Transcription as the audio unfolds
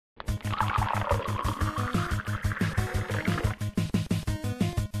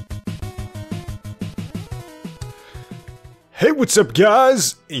Hey, what's up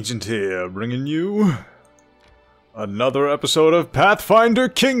guys? Ancient here, bringing you another episode of Pathfinder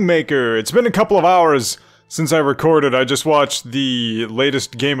Kingmaker. It's been a couple of hours since I recorded. I just watched the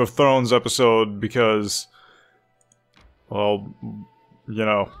latest Game of Thrones episode because, well, you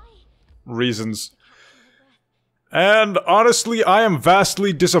know, reasons. And honestly, I am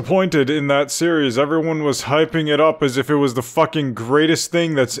vastly disappointed in that series. Everyone was hyping it up as if it was the fucking greatest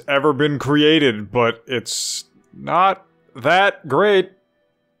thing that's ever been created, but it's not that great.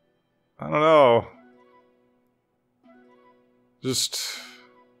 I don't know.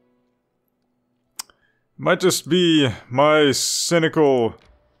 Might just be my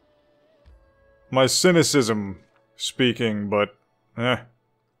cynicism speaking, but eh.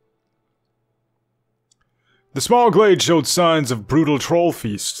 The small glade showed signs of brutal troll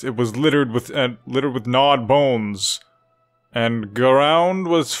feast. It was littered with gnawed bones, and ground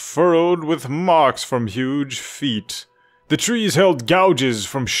was furrowed with marks from huge feet. The trees held gouges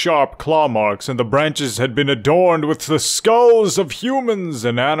from sharp claw marks, and the branches had been adorned with the skulls of humans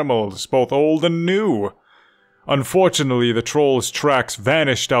and animals, both old and new. Unfortunately, the trolls' tracks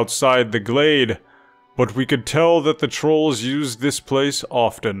vanished outside the glade, but we could tell that the trolls used this place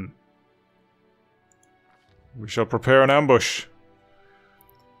often. We shall prepare an ambush.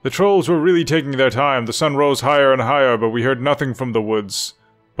 The trolls were really taking their time. The sun rose higher and higher, but we heard nothing from the woods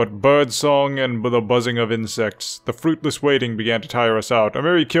but birdsong and the buzzing of insects. The fruitless waiting began to tire us out.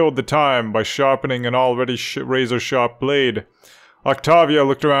 Amiri killed the time by sharpening an already razor-sharp blade. Octavia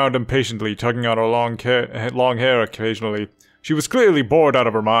looked around impatiently, tugging at her long hair occasionally. She was clearly bored out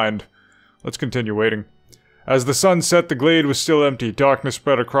of her mind. Let's continue waiting. As the sun set, the glade was still empty. Darkness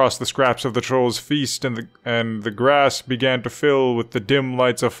spread across the scraps of the trolls' feast, and the grass began to fill with the dim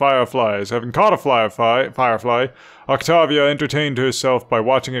lights of fireflies. Having caught a firefly, Octavia entertained herself by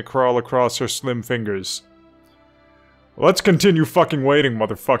watching it crawl across her slim fingers. Let's continue fucking waiting,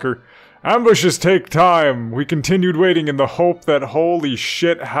 motherfucker. Ambushes take time. We continued waiting in the hope that holy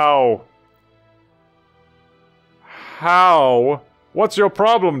shit, how? How? What's your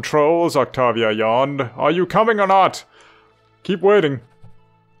problem, trolls? Octavia yawned. Are you coming or not? Keep waiting.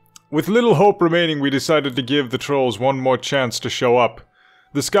 With little hope remaining, we decided to give the trolls one more chance to show up.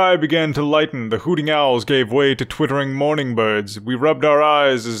 The sky began to lighten. The hooting owls gave way to twittering morning birds. We rubbed our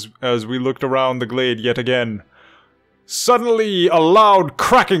eyes as we looked around the glade yet again. Suddenly, a loud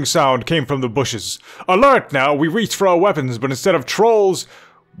cracking sound came from the bushes. Alert now! We reached for our weapons, but instead of trolls,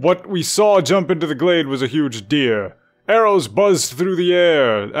 what we saw jump into the glade was a huge deer. Arrows buzzed through the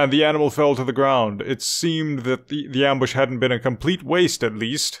air, and the animal fell to the ground. It seemed that the ambush hadn't been a complete waste, at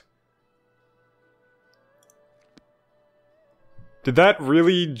least. Did that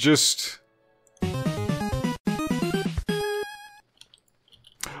really just...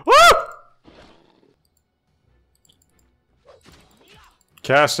 Ah!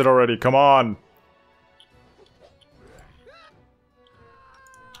 Cast it already, come on!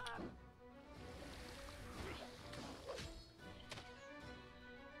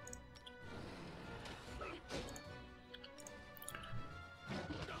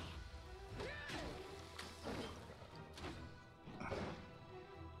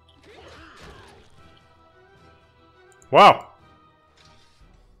 Wow!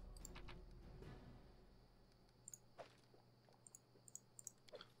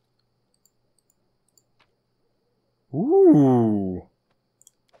 Ooh!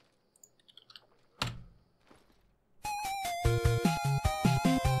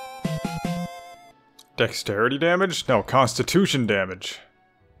 Dexterity damage? No, constitution damage.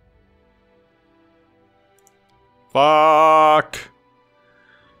 Fuck!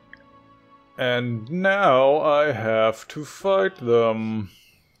 And now I have to fight them.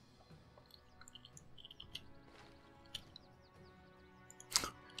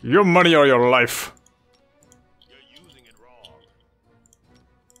 Your money or your life. You're using it wrong.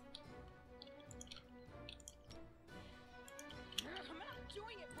 I'm not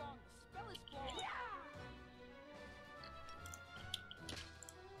doing it wrong. The spell is wrong.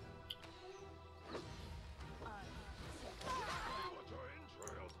 What your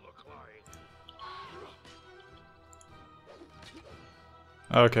entrails look like.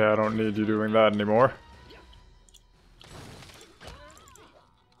 Okay, I don't need you doing that anymore.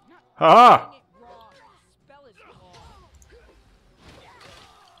 Haha! Doing it wrong. The spell is wrong.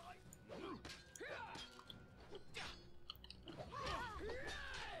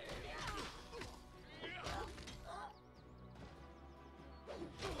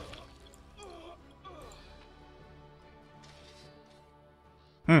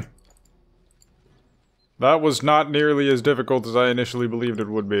 That was not nearly as difficult as I initially believed it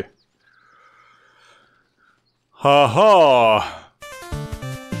would be. Ha ha!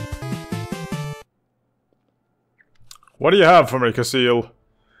 What do you have for me, Casil?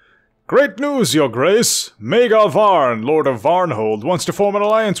 Great news, your grace! Magal Varn, Lord of Varnhold, wants to form an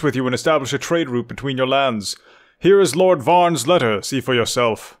alliance with you and establish a trade route between your lands. Here is Lord Varn's letter, see for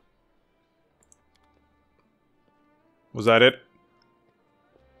yourself. Was that it?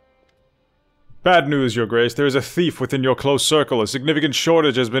 Bad news, your grace. There is a thief within your close circle. A significant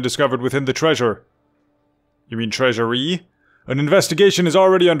shortage has been discovered within the treasure. You mean treasury? An investigation is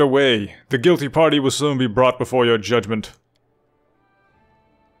already underway. The guilty party will soon be brought before your judgment.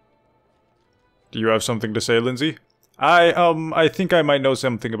 Do you have something to say, Lindsay? I think I might know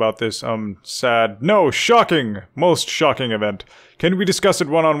something about this, sad... No, shocking! Most shocking event. Can we discuss it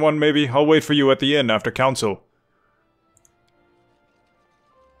one-on-one, maybe? I'll wait for you at the inn after council.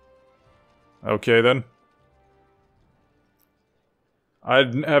 Okay, then.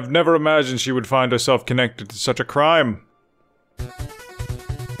 I'd have never imagined she would find herself connected to such a crime.